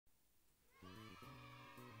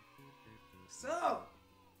So,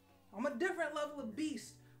 I'm a different level of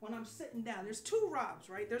beast when I'm sitting down. There's two Robs,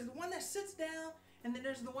 right? There's the one that sits down, and then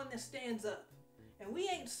there's the one that stands up. And we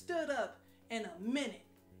ain't stood up in a minute.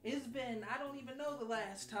 It's been, I don't even know the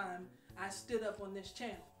last time I stood up on this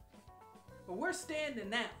channel. But we're standing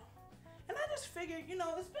now. And I just figured, you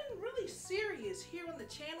know, it's been really serious here on the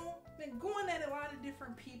channel. Been going at a lot of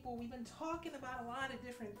different people. We've been talking about a lot of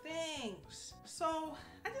different things. So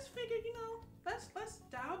I just figured, you know, let's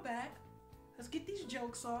dial back. Let's get these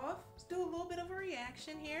jokes off. Let's do a little bit of a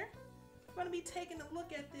reaction here. I'm gonna be taking a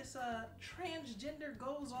look at this transgender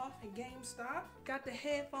goes off in GameStop. Got the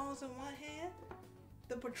headphones in one hand.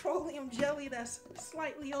 The petroleum jelly that's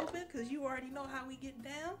slightly open because you already know how we get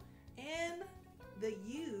down. And the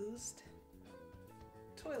used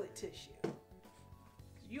toilet tissue.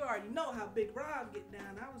 You already know how Big Rob get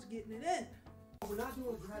down. I was getting it in. We're not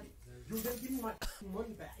doing credit. You're gonna give me my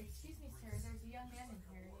money back. Excuse me, sir. There's a young man in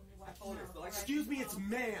here. Excuse me, it's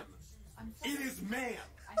ma'am. It is ma'am.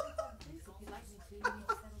 I can call the police if you'd like me to. You need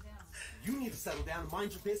to settle down. You need to settle down and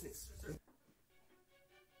mind your business.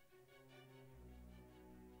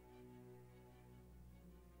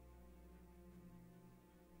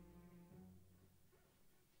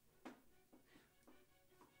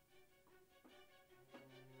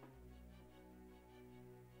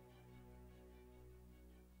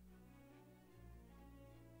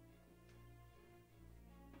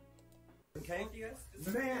 Okay?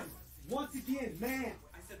 Ma'am, once again, ma'am.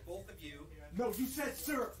 I said both of you. No, you said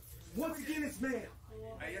sir. Once again, it's ma'am.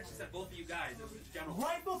 I actually said both of you guys. It was general.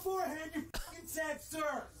 Right beforehand, you fucking said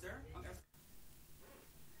sir. Sir? Okay.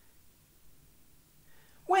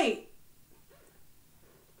 Wait.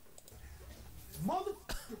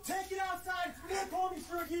 Motherfucker, take it outside. If you don't call me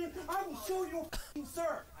sir again, I will show you a fucking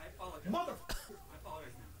sir. I apologize. Motherfucker. I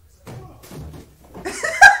apologize now.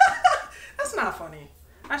 That's not funny.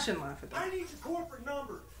 I shouldn't laugh at that. I need your corporate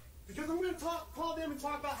number. Because I'm going to call them and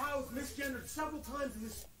talk about how it's misgendered several times in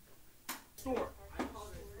this store. I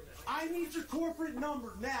apologize for that. I need your corporate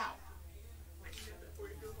number now.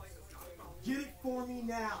 Get it for me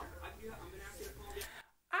now. I'm going to ask you to call me.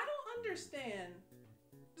 I don't understand.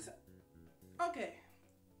 Okay.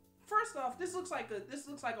 First off, this looks like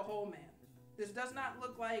a whole man. This does not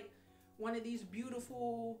look like one of these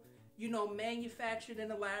beautiful, you know, manufactured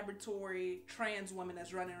in a laboratory trans women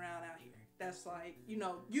that's running around out here. That's like, you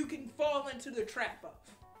know, you can fall into the trap of.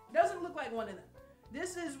 Doesn't look like one of them.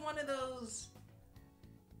 This is one of those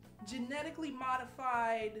genetically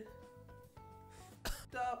modified,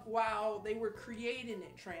 f***ed up while they were creating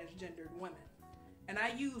it transgendered women. And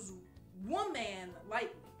I use woman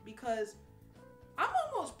lightly because I'm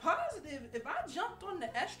almost positive if I jumped on the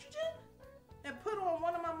estrogen and put on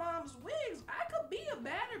one of my mom's wigs, I could be a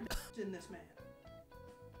badder bitch than this man.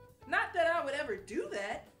 Not that I would ever do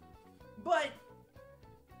that, but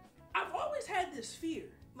I've always had this fear.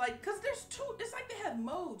 Like, cause there's two, it's like they have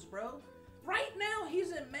modes, bro. Right now,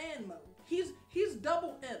 he's in man mode. He's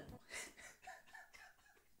double M.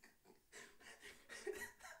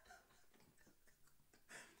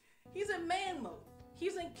 He's in man mode.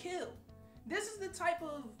 He's in kill. This is the type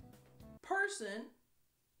of person,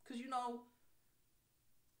 cause you know,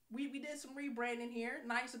 we did some rebranding here.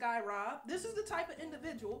 Nice guy Rob. This is the type of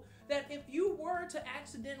individual that if you were to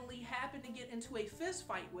accidentally happen to get into a fist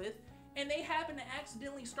fight with, and they happen to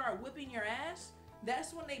accidentally start whipping your ass,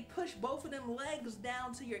 that's when they push both of them legs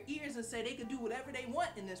down to your ears and say they could do whatever they want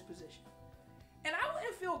in this position. And I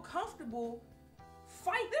wouldn't feel comfortable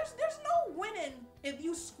fight. There's no winning if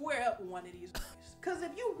you square up with one of these guys. Cause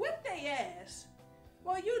if you whip their ass,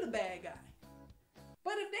 well, you the bad guy.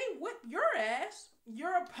 But if they whip your ass,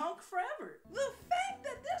 you're a punk forever. The fact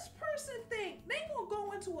that this person think they gonna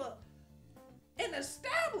go into an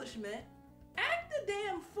establishment, act a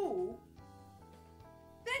damn fool,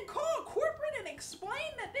 then call corporate and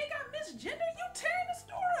explain that they got misgender, you tearing the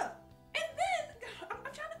store up. And then,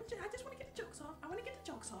 I just want to get the jokes off. I want to get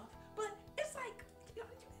the jokes off. But it's like,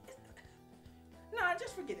 nah,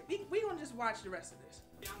 just forget it. We gonna just watch the rest of this.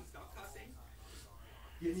 Stop cussing.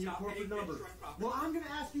 Give me your corporate number. Well, I'm going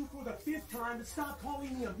to ask you for the 5th time to stop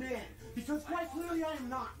calling me a man. Because quite clearly I am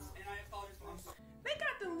not. And I apologize for myself. They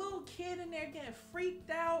got the little kid in there getting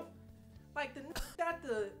freaked out. Like got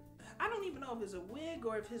the, I don't even know if it's a wig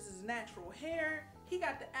or if it's his natural hair. He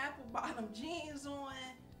got the apple bottom jeans on.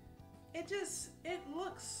 It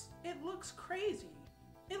looks crazy.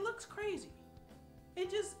 It looks crazy.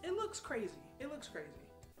 It looks crazy. It looks crazy.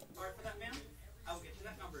 Alright, for that, ma'am, I will get you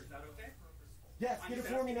that number. Is that okay? Yes, get it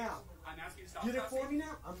for me now. I'm asking you to stop Get it cussing. for me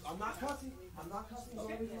now. I'm not cussing. I'm not cussing.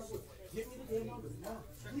 Okay. Get me the damn number now,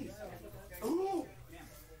 please. Ooh!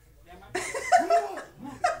 Ma'am, Ooh!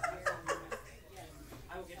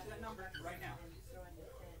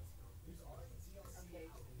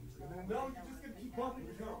 keep bucking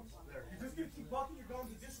your gums. You're just gonna keep bucking your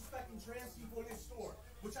gums and disrespecting trans people in this store,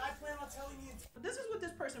 which I plan on telling you. This is what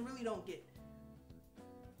this person really don't get.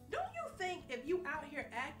 Don't you think if you out here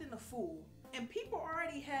acting a fool and people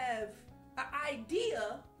already have an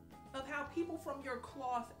idea of how people from your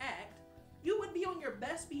cloth act, you would be on your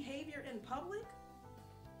best behavior in public?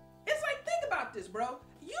 It's like, think about this, bro.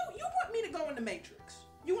 You want me to go in the Matrix.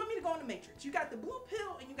 You want me to go in the Matrix. You got the blue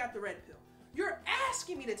pill and you got the red pill. You're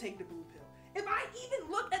asking me to take the blue pill. If I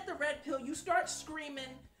even look at the red pill, you start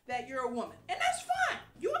screaming that you're a woman. And that's fine.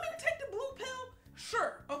 You want me to take the blue pill?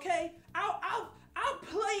 Sure, okay? I'll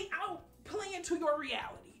play into your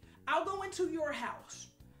reality. I'll go into your house.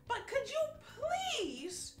 But could you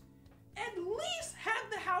please at least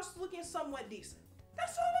have the house looking somewhat decent?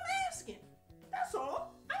 That's all I'm asking. That's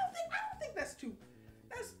all. I don't think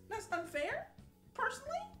that's unfair,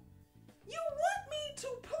 personally. You want me to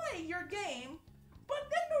play your game, but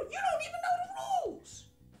then you don't even know the rules.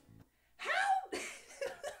 How?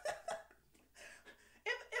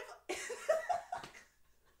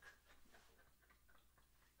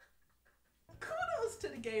 Kudos to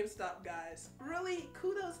the GameStop guys. Really,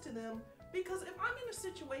 kudos to them, because if I'm in a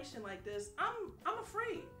situation like this, I'm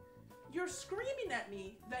afraid. You're screaming at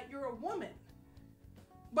me that you're a woman,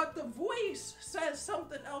 but the voice says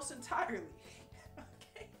something else entirely.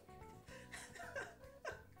 Okay?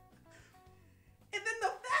 And then the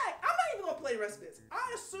fact, I'm not even gonna play the rest of this.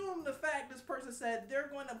 I assume the fact this person said they're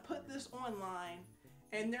going to put this online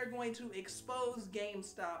and they're going to expose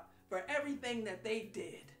GameStop for everything that they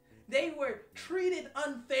did. They were treated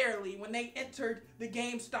unfairly when they entered the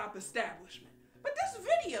GameStop establishment. But this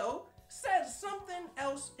video says something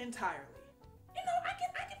else entirely. You know, I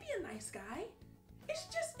can be a nice guy. It's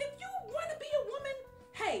just, if you want to be a woman,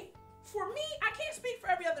 hey, for me, I can't speak for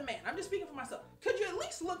every other man. I'm just speaking for myself. Could you at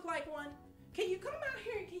least look like one? Can you come out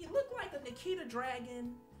here and can you look like a Nikita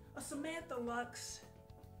Dragon, a Samantha Lux?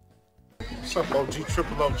 What's up, OG,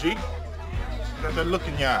 triple OG? Got that look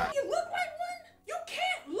in your eye. You look like one? You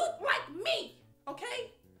can't look like me,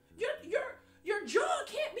 okay? Your jaw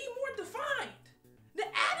can't be more defined. The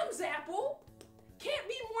Adam's apple can't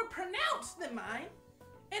be more pronounced than mine.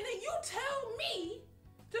 And then you tell me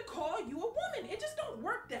to call you a woman. It just don't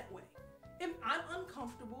work that way. If I'm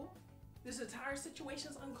uncomfortable, this entire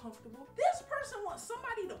situation's uncomfortable. This person wants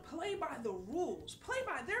somebody to play by the rules, play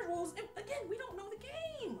by their rules. And again, we don't know the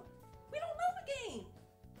game. We don't know the game.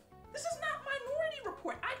 This is not Minority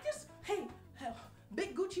Report. Hey,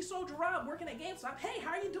 Big Gucci Soldier Rob working at GameStop. Hey,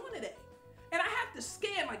 how are you doing today? And I have to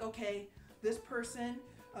scan like, okay, this person,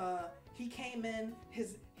 he came in,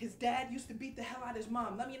 his dad used to beat the hell out of his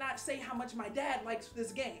mom. Let me not say how much my dad likes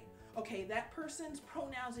this game. Okay, that person's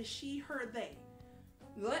pronouns is she, her, they.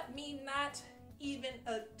 Let me not even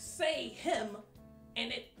say him,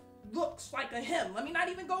 and it looks like a him. Let me not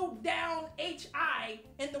even go down H-I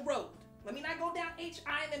in the road. Let me not go down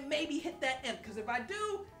H-I and then maybe hit that M, because if I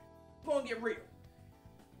do, it's gonna get real.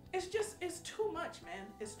 It's too much, man.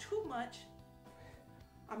 It's too much.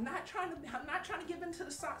 I'm not trying to give into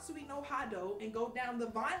the Satsui no Hado and go down the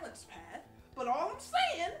violence path, but all I'm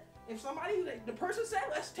saying, if the person said,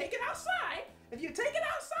 let's take it outside, if you take it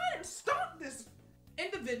outside and stomp this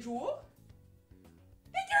individual,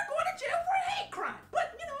 then you're going to jail for a hate crime.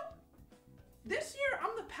 But, you know, this year,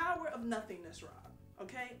 I'm the power of nothingness, Rob,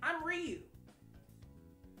 okay? I'm Ryu.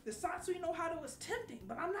 The Satsui no Hado is tempting,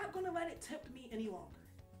 but I'm not going to let it tempt me any longer.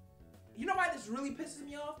 You know why this really pisses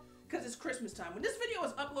me off? Because it's Christmas time. When this video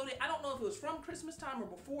was uploaded, I don't know if it was from Christmas time or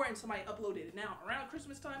before and somebody uploaded it now around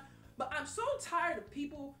Christmas time, but I'm so tired of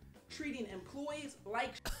people treating employees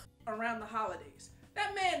like around the holidays.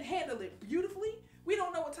 That man handled it beautifully. We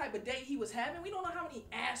don't know what type of day he was having. We don't know how many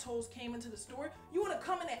assholes came into the store. You want to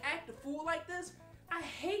come in and act a fool like this? I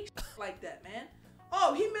hate like that, man.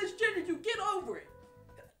 Oh, he misgendered you. Get over it.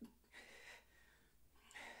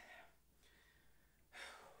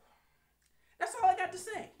 That's all I got to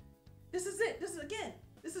say. This is it.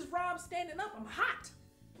 This is Rob standing up. I'm hot.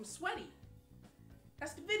 I'm sweaty.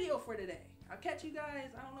 That's the video for today. I'll catch you guys,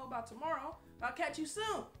 I don't know about tomorrow, but I'll catch you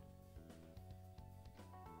soon.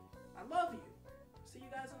 I love you. See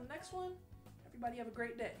you guys on the next one. Everybody have a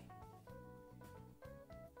great day.